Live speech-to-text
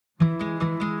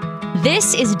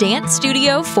This is Dance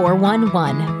Studio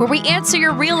 411, where we answer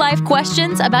your real-life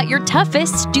questions about your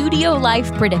toughest studio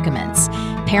life predicaments.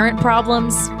 Parent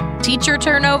problems, teacher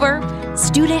turnover,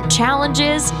 student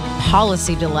challenges,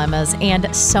 policy dilemmas,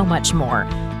 and so much more.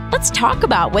 Let's talk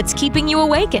about what's keeping you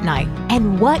awake at night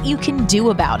and what you can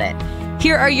do about it.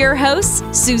 Here are your hosts,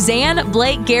 Suzanne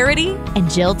Blake Garrity and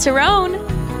Jill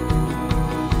Terone.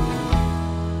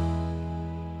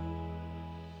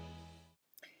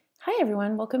 Hi,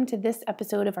 everyone. Welcome to this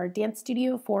episode of our Dance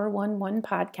Studio 411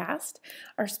 podcast.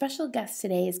 Our special guest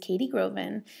today is Katie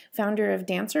Groven, founder of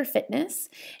Dancer Fitness.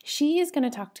 She is going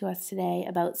to talk to us today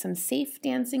about some safe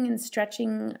dancing and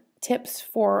stretching tips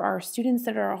for our students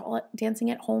that are dancing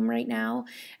at home right now,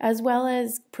 as well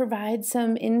as provide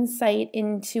some insight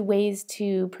into ways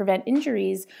to prevent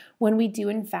injuries when we do,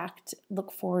 in fact,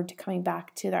 look forward to coming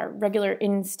back to our regular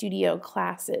in-studio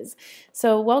classes.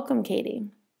 So welcome, Katie.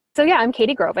 I'm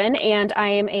Katie Groven, and I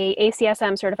am a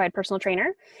ACSM certified personal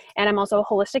trainer, and I'm also a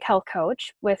holistic health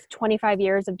coach with 25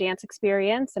 years of dance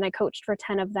experience, and I coached for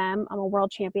 10 of them. I'm a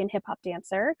world champion hip hop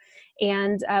dancer,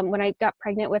 and when I got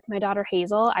pregnant with my daughter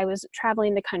Hazel, I was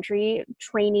traveling the country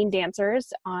training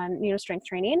dancers on strength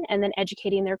training, and then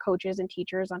educating their coaches and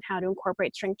teachers on how to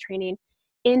incorporate strength training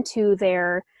into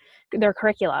their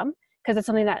curriculum. Because it's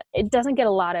something that it doesn't get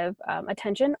a lot of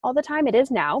attention all the time. It is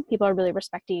now. People are really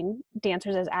respecting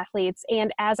dancers as athletes.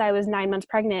 And as I was 9 months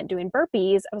pregnant doing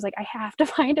burpees, I was like, I have to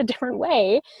find a different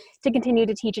way to continue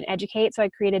to teach and educate. So I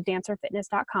created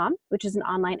dancerfitness.com, which is an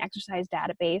online exercise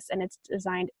database, and it's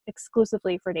designed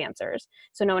exclusively for dancers.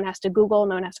 So no one has to Google,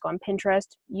 no one has to go on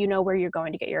Pinterest. You know where you're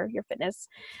going to get your fitness.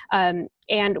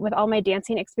 And with all my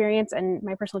dancing experience and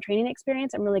my personal training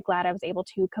experience, I'm really glad I was able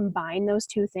to combine those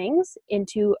two things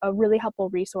into a really helpful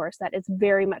resource that is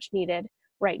very much needed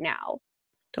right now.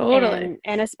 Totally.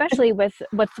 And especially with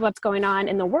what's going on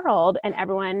in the world and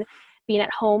everyone being at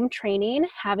home training,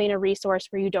 having a resource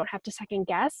where you don't have to second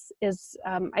guess is,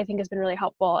 I think has been really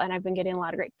helpful. And I've been getting a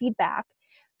lot of great feedback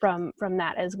from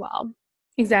that as well.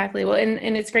 Exactly. Well,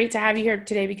 and it's great to have you here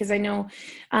today because I know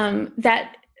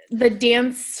that the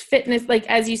dance fitness, like,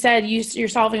 as you said, you're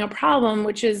solving a problem,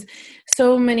 which is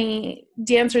so many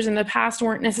dancers in the past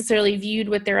weren't necessarily viewed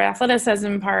with their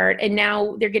athleticism part. And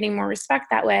now they're getting more respect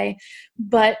that way.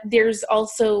 But there's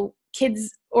also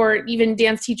kids or even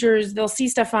dance teachers, they'll see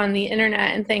stuff on the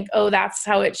internet and think, oh, that's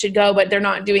how it should go, but they're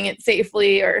not doing it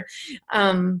safely or,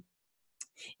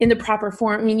 in the proper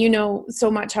form. I mean, you know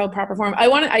so much how proper form.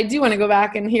 I do want to go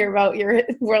back and hear about your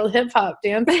world hip hop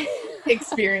dance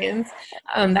experience.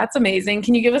 That's amazing.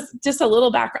 Can you give us just a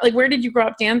little background? Like, where did you grow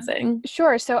up dancing?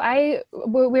 Sure. So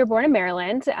we were born in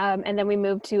Maryland, and then we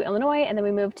moved to Illinois, and then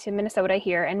we moved to Minnesota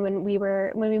here. And when we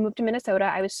moved to Minnesota,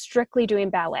 I was strictly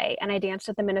doing ballet, and I danced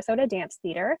at the Minnesota Dance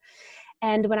Theater.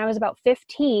 And when I was about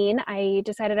 15, I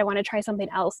decided I wanted to try something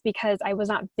else because I was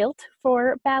not built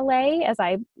for ballet,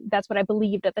 that's what I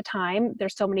believed at the time.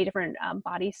 There's so many different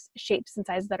body shapes and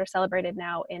sizes that are celebrated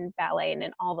now in ballet and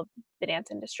in all of the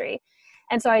dance industry.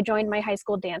 And so I joined my high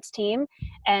school dance team.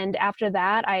 And after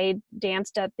that, I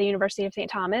danced at the University of St.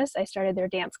 Thomas. I started their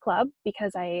dance club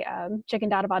because I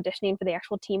chickened out of auditioning for the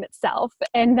actual team itself.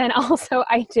 And then also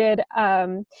I did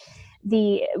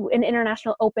an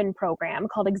international open program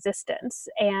called Existence.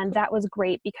 And that was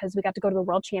great because we got to go to the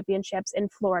World Championships in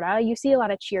Florida. You see a lot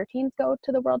of cheer teams go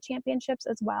to the World Championships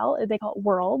as well. They call it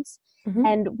Worlds. Mm-hmm.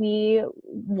 And we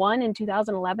won in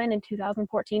 2011 and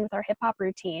 2014 with our hip hop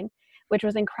routine, which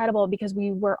was incredible because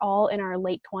we were all in our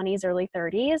late 20s, early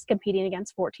 30s competing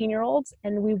against 14-year-olds,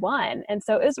 and we won. And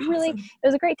so it was awesome. It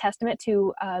was a great testament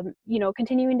to,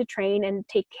 continuing to train and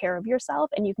take care of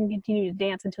yourself, and you can continue to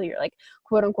dance until you're like,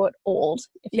 quote unquote, old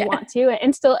if you want to,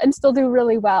 and still do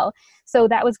really well. So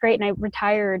that was great. And I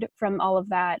retired from all of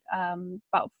that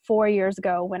about 4 years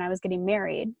ago when I was getting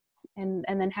married. And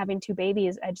then having two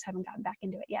babies, I just haven't gotten back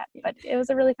into it yet. But it was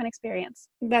a really fun experience.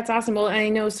 That's awesome. Well, I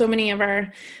know so many of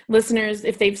our listeners,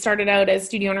 if they've started out as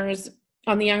studio owners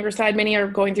on the younger side, many are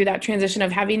going through that transition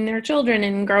of having their children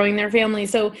and growing their family.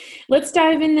 So let's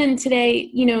dive in then today,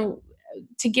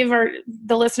 to give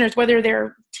the listeners, whether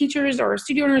they're teachers or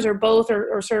studio owners or both,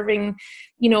 or serving,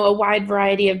 a wide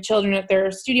variety of children at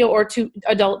their studio or to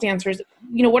adult dancers,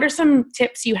 what are some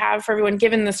tips you have for everyone,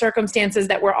 given the circumstances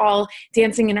that we're all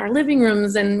dancing in our living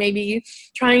rooms and maybe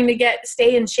trying to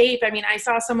stay in shape? I mean, I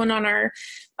saw someone on our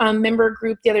member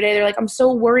group the other day. They're like, I'm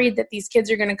so worried that these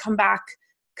kids are going to come back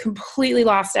completely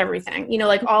lost everything,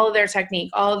 like all of their technique,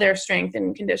 all of their strength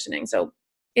and conditioning. So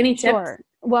Any tips? Sure.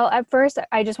 Well, at first,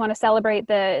 I just want to celebrate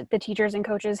the teachers and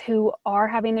coaches who are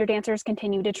having their dancers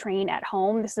continue to train at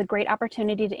home. This is a great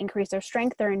opportunity to increase their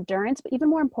strength, their endurance, but even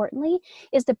more importantly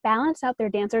is to balance out their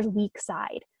dancers' weak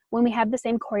side. When we have the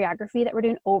same choreography that we're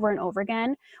doing over and over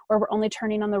again, or we're only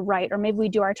turning on the right, or maybe we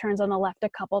do our turns on the left a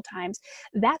couple times,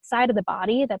 that side of the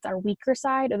body, that's our weaker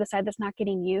side, or the side that's not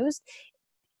getting used,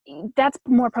 that's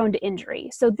more prone to injury.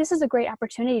 So this is a great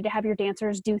opportunity to have your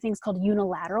dancers do things called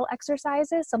unilateral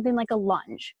exercises, something like a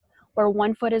lunge, where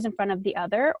one foot is in front of the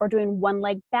other, or doing one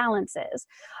leg balances,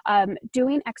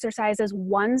 doing exercises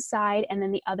one side and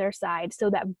then the other side so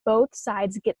that both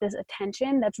sides get this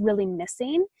attention that's really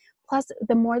missing. Plus,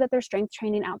 the more that they're strength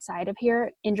training outside of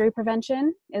here, injury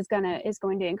prevention is going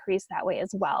to increase that way as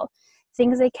well.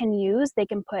 Things they can use, they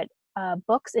can put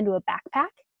books into a backpack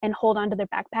and hold onto their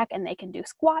backpack, and they can do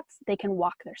squats, they can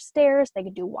walk their stairs, they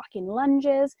can do walking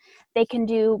lunges, they can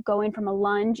do going from a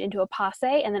lunge into a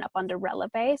passe and then up onto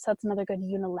releve. So that's another good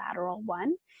unilateral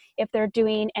one. If they're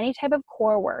doing any type of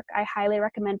core work, I highly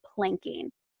recommend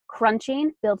planking.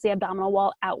 Crunching builds the abdominal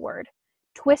wall outward.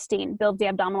 Twisting builds the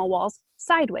abdominal walls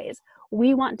sideways.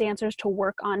 We want dancers to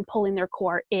work on pulling their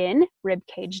core in, rib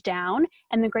cage down.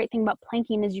 And the great thing about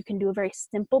planking is you can do a very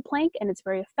simple plank and it's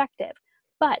very effective.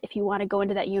 But if you want to go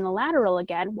into that unilateral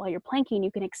again, while you're planking, you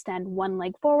can extend one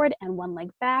leg forward and one leg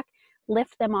back,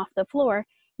 lift them off the floor.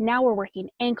 Now we're working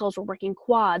ankles, we're working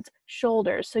quads,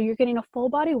 shoulders. So you're getting a full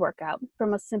body workout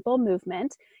from a simple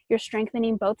movement. You're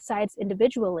strengthening both sides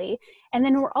individually. And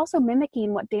then we're also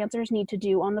mimicking what dancers need to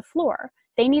do on the floor.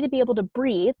 They need to be able to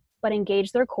breathe, but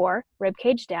engage their core, rib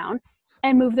cage down,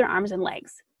 and move their arms and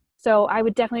legs. So I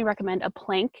would definitely recommend a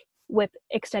plank with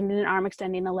extending an arm,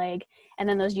 extending a leg, and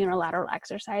then those unilateral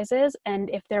exercises. And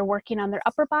if they're working on their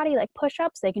upper body, like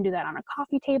push-ups, they can do that on a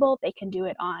coffee table. They can do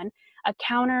it on a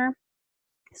counter.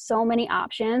 So many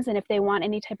options. And if they want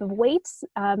any type of weights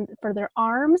for their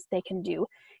arms, they can do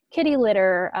kitty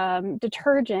litter,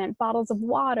 detergent, bottles of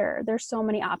water. There's so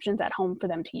many options at home for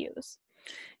them to use.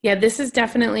 Yeah, this is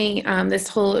definitely this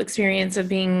whole experience of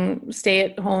being stay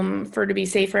at home to be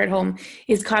safer at home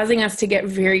is causing us to get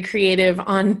very creative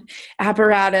on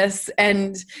apparatus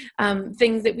and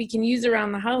things that we can use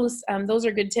around the house. Those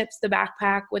are good tips. The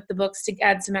backpack with the books to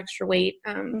add some extra weight.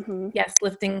 Yes,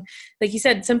 lifting, like you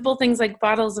said, simple things like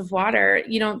bottles of water.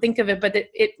 You don't think of it, but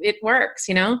it works,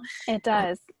 you know? It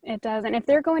does. It does. And if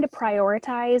they're going to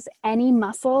prioritize any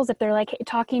muscles, if they're like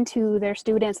talking to their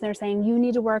students and they're saying, you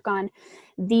need to work on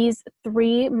these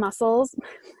 3 muscles.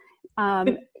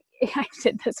 I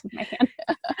did this with my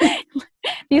hand.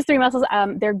 These 3 muscles,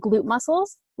 they're glute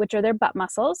muscles, which are their butt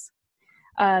muscles,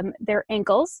 their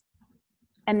ankles,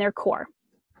 and their core.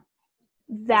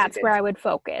 That's where I would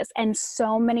focus. And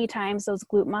so many times those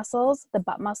glute muscles, the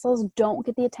butt muscles, don't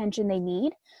get the attention they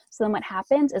need. So then what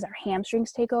happens is our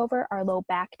hamstrings take over, our low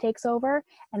back takes over,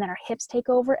 and then our hips take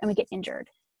over, and we get injured.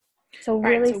 So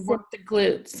really work the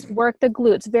glutes. Work the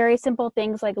glutes. Very simple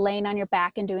things like laying on your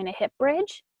back and doing a hip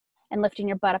bridge and lifting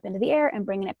your butt up into the air and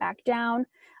bringing it back down.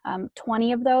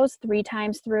 20 of those 3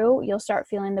 times through, you'll start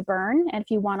feeling the burn. And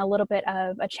if you want a little bit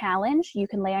of a challenge, you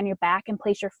can lay on your back and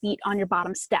place your feet on your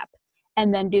bottom step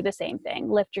and then do the same thing.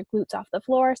 Lift your glutes off the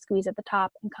floor, squeeze at the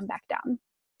top, and come back down.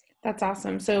 That's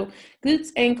awesome. So glutes,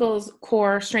 ankles,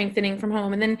 core strengthening from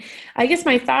home. And then I guess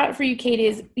my thought for you, Katie,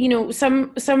 is, you know,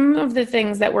 some of the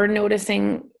things that we're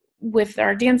noticing with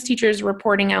our dance teachers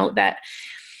reporting out that,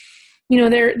 you know,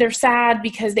 they're sad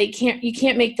because you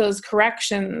can't make those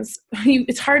corrections.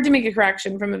 It's hard to make a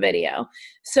correction from a video.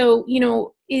 So, you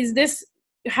know,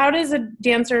 how does a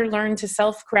dancer learn to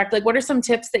self-correct? Like, what are some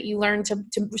tips that you learn to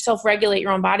self-regulate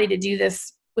your own body to do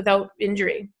this without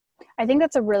injury? I think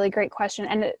that's a really great question.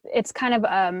 And it's kind of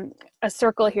a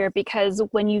circle here, because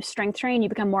when you strength train, you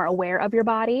become more aware of your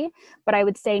body. But I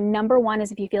would say number 1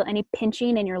 is if you feel any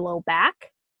pinching in your low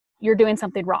back, you're doing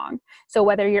something wrong. So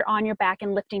whether you're on your back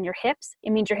and lifting your hips,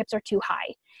 it means your hips are too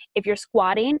high. If you're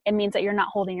squatting, it means that you're not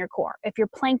holding your core. If you're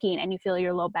planking and you feel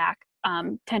your low back,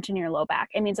 tension in your low back,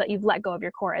 it means that you've let go of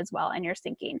your core as well and you're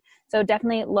sinking. So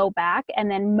definitely low back. And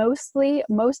then most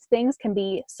things can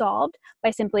be solved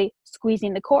by simply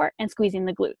squeezing the core and squeezing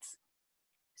the glutes.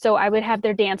 So I would have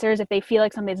their dancers, if they feel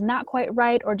like something's not quite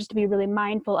right, or just to be really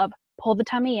mindful of, pull the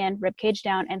tummy in, rib cage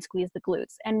down, and squeeze the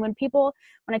glutes. And when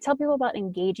I tell people about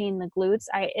engaging the glutes,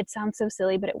 it sounds so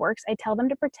silly, but it works. I tell them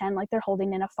to pretend like they're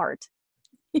holding in a fart.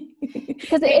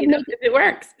 Because it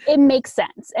works. It makes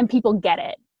sense and people get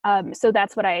it. So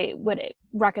that's what I would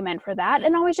recommend for that.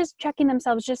 And always just checking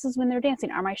themselves just as when they're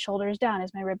dancing. Are my shoulders down?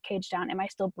 Is my rib cage down? Am I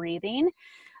still breathing?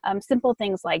 Simple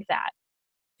things like that.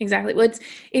 Exactly. Well,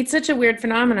 it's such a weird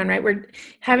phenomenon, right? We're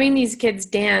having these kids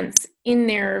dance in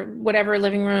their whatever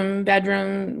living room,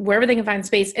 bedroom, wherever they can find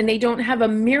space, and they don't have a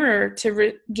mirror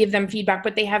to give them feedback,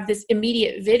 but they have this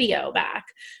immediate video back,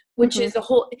 which is a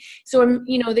whole. So,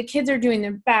 the kids are doing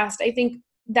their best. I think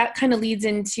that kind of leads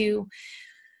into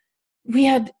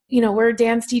we're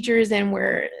dance teachers and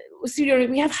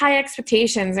we have high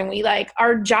expectations, and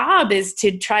our job is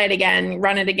to try it again,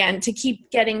 run it again, to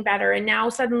keep getting better. And now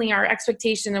suddenly our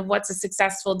expectation of what's a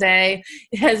successful day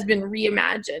has been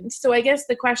reimagined. So I guess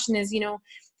the question is,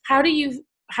 what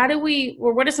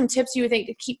are some tips you would think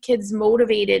to keep kids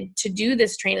motivated to do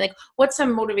this training? Like, what's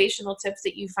some motivational tips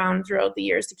that you found throughout the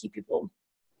years to keep people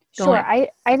going? Sure.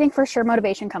 I think for sure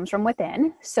motivation comes from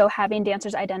within. So having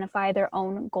dancers identify their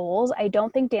own goals. I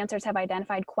don't think dancers have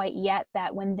identified quite yet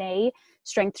that when they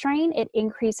strength train, it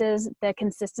increases the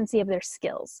consistency of their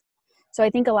skills. So I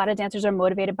think a lot of dancers are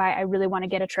motivated by, I really want to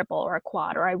get a triple or a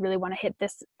quad, or I really want to hit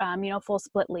this, full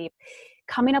split leap.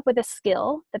 Coming up with a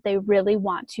skill that they really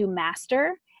want to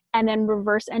master, and then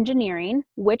reverse engineering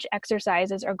which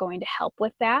exercises are going to help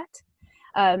with that.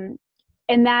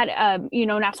 And that,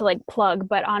 not to plug,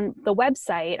 but on the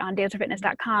website, on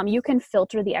dancerfitness.com, you can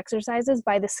filter the exercises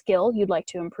by the skill you'd like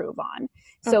to improve on.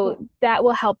 So that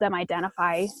will help them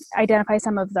identify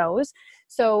some of those.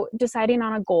 So deciding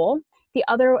on a goal,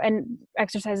 and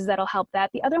exercises that'll help that.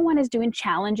 The other one is doing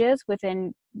challenges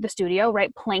within the studio,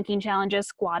 right? Planking challenges,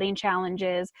 squatting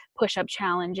challenges, push-up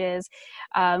challenges,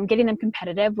 getting them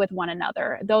competitive with one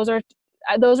another. Those are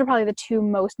probably the two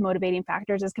most motivating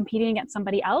factors, is competing against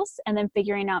somebody else and then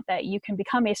figuring out that you can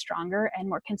become a stronger and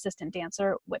more consistent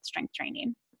dancer with strength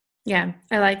training. Yeah,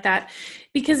 I like that,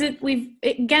 because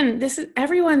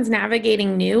everyone's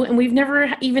navigating new, and we've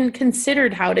never even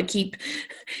considered how to keep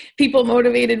people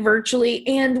motivated virtually.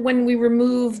 And when we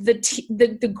remove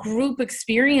the group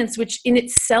experience, which in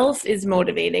itself is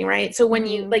motivating, right? So when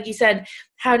you, like you said,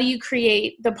 how do you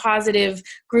create the positive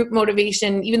group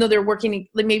motivation, even though they're working,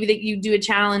 maybe that you do a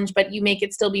challenge, but you make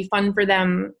it still be fun for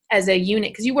them as a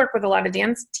unit, because you work with a lot of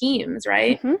dance teams,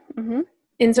 right?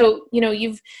 And so,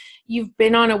 you've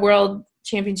been on a world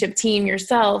championship team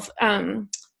yourself.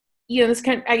 This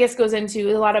I guess goes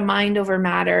into a lot of mind over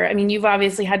matter. I mean, you've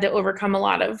obviously had to overcome a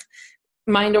lot of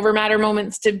mind over matter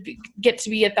moments to get to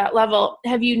be at that level.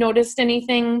 Have you noticed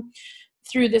anything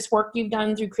through this work you've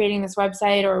done through creating this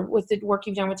website, or with the work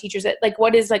you've done with teachers, that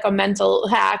what is a mental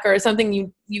hack or something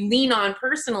you lean on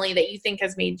personally that you think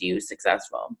has made you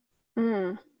successful?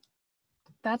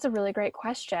 That's a really great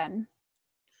question.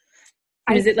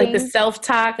 Is it the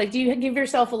self-talk? Do you give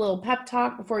yourself a little pep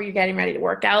talk before you're getting ready to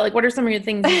work out? What are some of your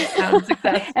things you found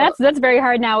successful? That's very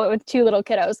hard now with 2 little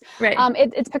kiddos. Right.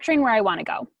 It's picturing where I want to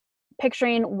go,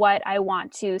 picturing what I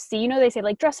want to see. They say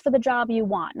dress for the job you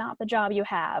want, not the job you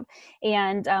have.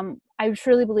 And I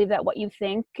truly believe that what you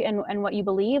think and what you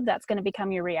believe, that's going to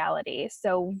become your reality.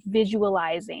 So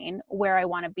visualizing where I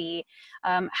want to be,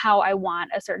 how I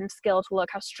want a certain skill to look,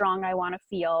 how strong I want to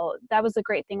feel. That was a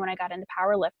great thing when I got into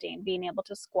powerlifting, being able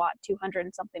to squat 200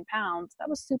 and something pounds. That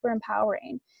was super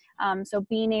empowering. So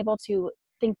being able to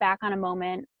think back on a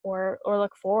moment or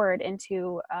look forward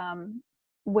into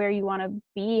where you want to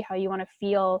be, how you want to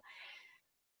feel.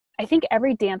 I think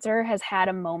every dancer has had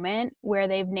a moment where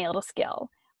they've nailed a skill,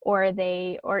 or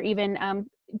even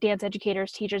dance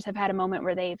educators, teachers have had a moment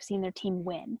where they've seen their team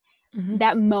win.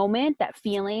 That moment, that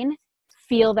feeling,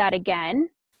 feel that again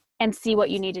and see what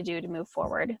you need to do to move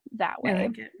forward that way. I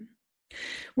like it.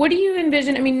 What do you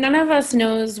envision? I mean, none of us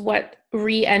knows what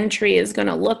re-entry is going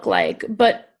to look like,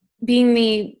 but being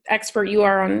the expert you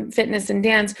are on fitness and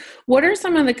dance, what are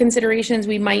some of the considerations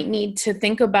we might need to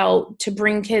think about to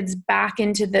bring kids back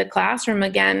into the classroom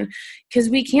again? Because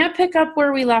we can't pick up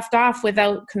where we left off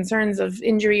without concerns of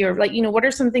injury, or what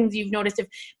are some things you've noticed? If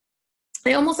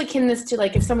I almost akin this to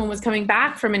if someone was coming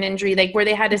back from an injury, where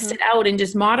they had to sit out and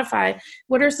just modify,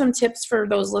 what are some tips for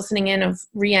those listening in of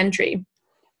re-entry?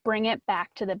 Bring it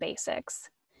back to the basics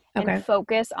and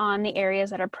focus on the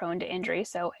areas that are prone to injury.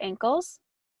 So ankles,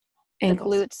 the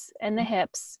glutes and the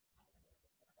hips.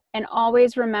 And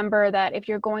always remember that if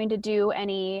you're going to do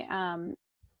any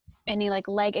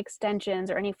leg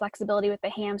extensions or any flexibility with the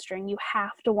hamstring, you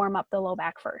have to warm up the low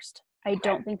back first. I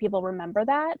don't think people remember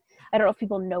that. I don't know if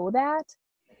people know that.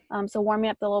 So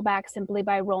warming up the low back simply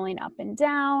by rolling up and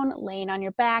down, laying on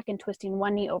your back and twisting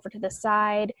one knee over to the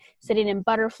side, sitting in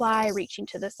butterfly, reaching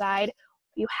to the side.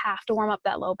 You have to warm up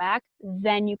that low back.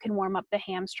 Then you can warm up the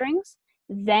hamstrings.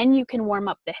 Then you can warm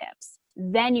up the hips.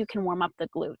 Then you can warm up the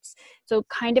glutes. So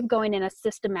kind of going in a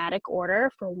systematic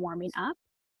order for warming up.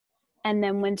 And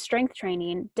then when strength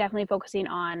training, definitely focusing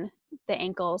on the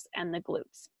ankles and the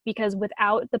glutes, because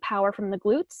without the power from the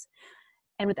glutes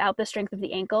and without the strength of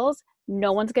the ankles,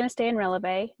 no one's going to stay in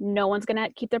releve. No one's going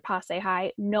to keep their passe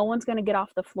high. No one's going to get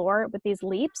off the floor with these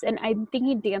leaps. And I'm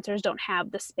thinking dancers don't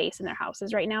have the space in their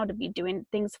houses right now to be doing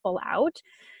things full out.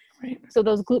 Right. So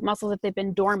those glute muscles, if they've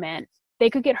been dormant, they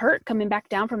could get hurt coming back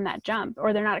down from that jump,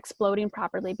 or they're not exploding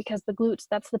properly, because the glutes,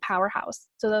 that's the powerhouse.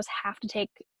 So those have to take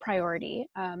priority.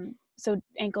 So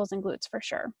ankles and glutes for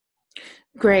sure.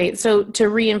 Great. So to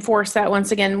reinforce that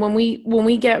once again, when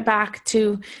we get back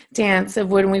to dance,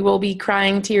 of when we will be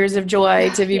crying tears of joy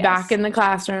to be back in the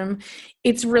classroom,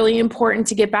 it's really important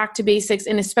to get back to basics.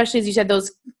 And especially, as you said,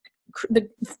 the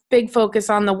big focus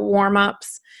on the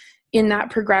warm-ups in that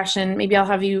progression. Maybe I'll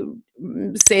have you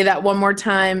say that one more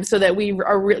time so that we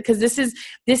are because this is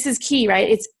key,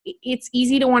 right? It's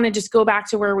easy to want to just go back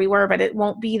to where we were, but it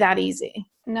won't be that easy.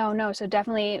 No. So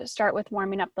definitely start with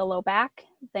warming up the low back.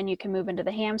 Then you can move into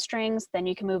the hamstrings. Then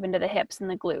you can move into the hips and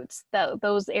the glutes.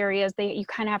 Those areas, you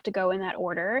kind of have to go in that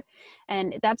order.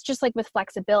 And that's just like with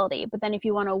flexibility. But then if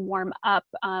you want to warm up,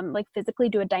 like physically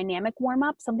do a dynamic warm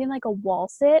up, something like a wall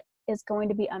sit is going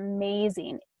to be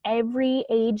amazing. Every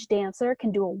age dancer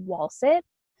can do a wall sit.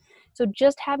 So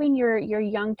just having your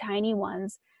young tiny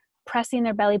ones pressing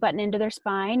their belly button into their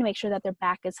spine, make sure that their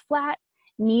back is flat,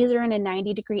 knees are in a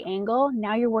 90-degree angle.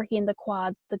 Now you're working the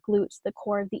quads, the glutes, the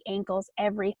core, the ankles,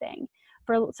 everything.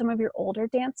 For some of your older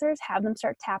dancers, have them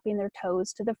start tapping their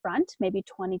toes to the front, maybe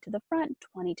 20 to the front,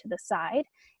 20 to the side.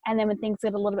 And then when things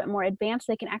get a little bit more advanced,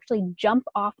 they can actually jump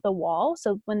off the wall.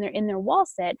 So when they're in their wall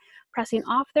sit, pressing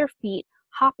off their feet,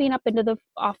 hopping up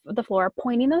off the floor,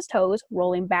 pointing those toes,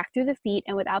 rolling back through the feet,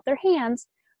 and without their hands,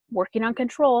 working on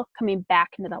control, coming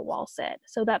back into that wall sit.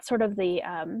 So that's sort of the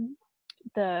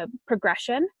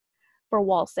progression for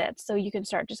wall sits. So you can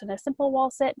start just in a simple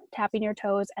wall sit, tapping your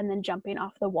toes, and then jumping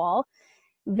off the wall.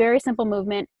 Very simple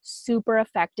movement, super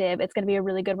effective. It's going to be a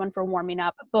really good one for warming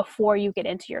up before you get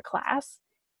into your class.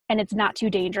 And it's not too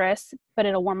dangerous, but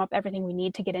it'll warm up everything we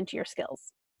need to get into your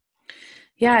skills.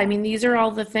 Yeah, I mean, these are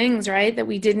all the things, right, that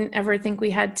we didn't ever think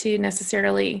we had to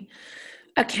necessarily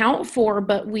account for,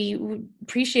 but we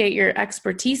appreciate your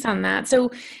expertise on that.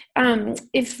 So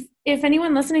if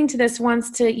anyone listening to this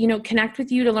wants to, connect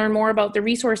with you to learn more about the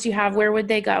resource you have, where would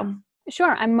they go?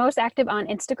 Sure. I'm most active on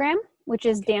Instagram, which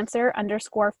is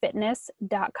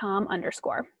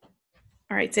dancer_fitness.com_.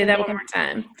 All right. Say that one more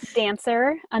time.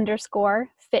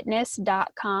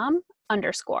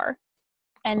 dancer_fitness.com_.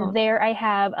 And there I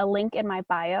have a link in my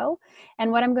bio.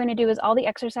 And what I'm going to do is all the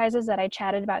exercises that I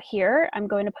chatted about here, I'm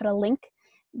going to put a link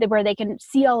where they can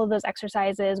see all of those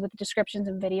exercises with descriptions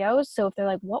and videos. So if they're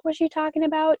like, what was she talking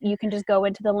about? You can just go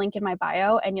into the link in my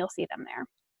bio and you'll see them there.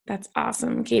 That's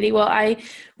awesome, Katie. Well, I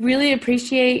really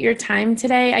appreciate your time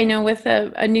today. I know with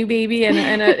a new baby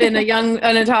and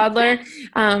a toddler,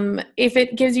 if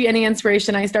it gives you any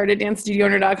inspiration, I started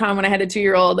dancestudioowner.com when I had a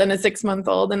 2-year-old and a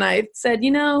 6-month-old. And I said,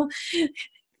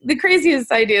 the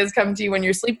craziest ideas come to you when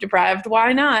you're sleep deprived.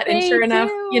 Why not? And sure enough,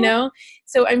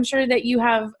 so I'm sure that you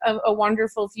have a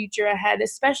wonderful future ahead,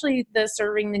 especially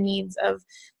serving the needs of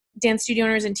dance studio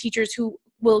owners and teachers who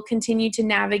will continue to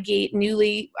navigate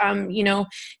newly,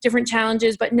 different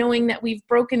challenges, but knowing that we've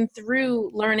broken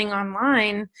through learning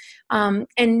online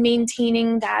and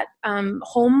maintaining that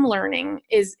home learning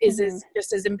is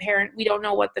just as imperative. We don't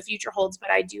know what the future holds,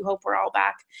 but I do hope we're all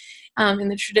back in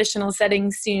the traditional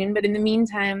setting soon. But in the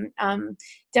meantime,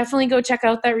 definitely go check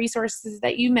out that resources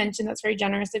that you mentioned. That's very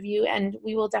generous of you. And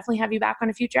we will definitely have you back on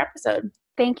a future episode.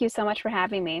 Thank you so much for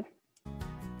having me.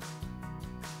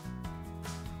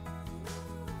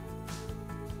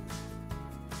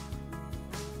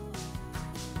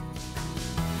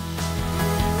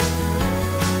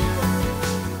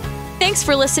 Thanks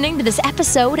for listening to this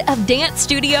episode of Dance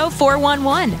Studio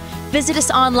 411. Visit us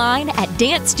online at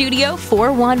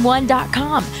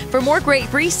dancestudio411.com for more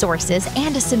great resources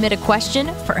and to submit a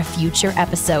question for a future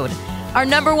episode. Our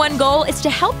number one goal is to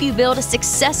help you build a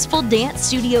successful dance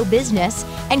studio business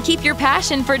and keep your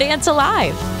passion for dance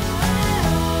alive.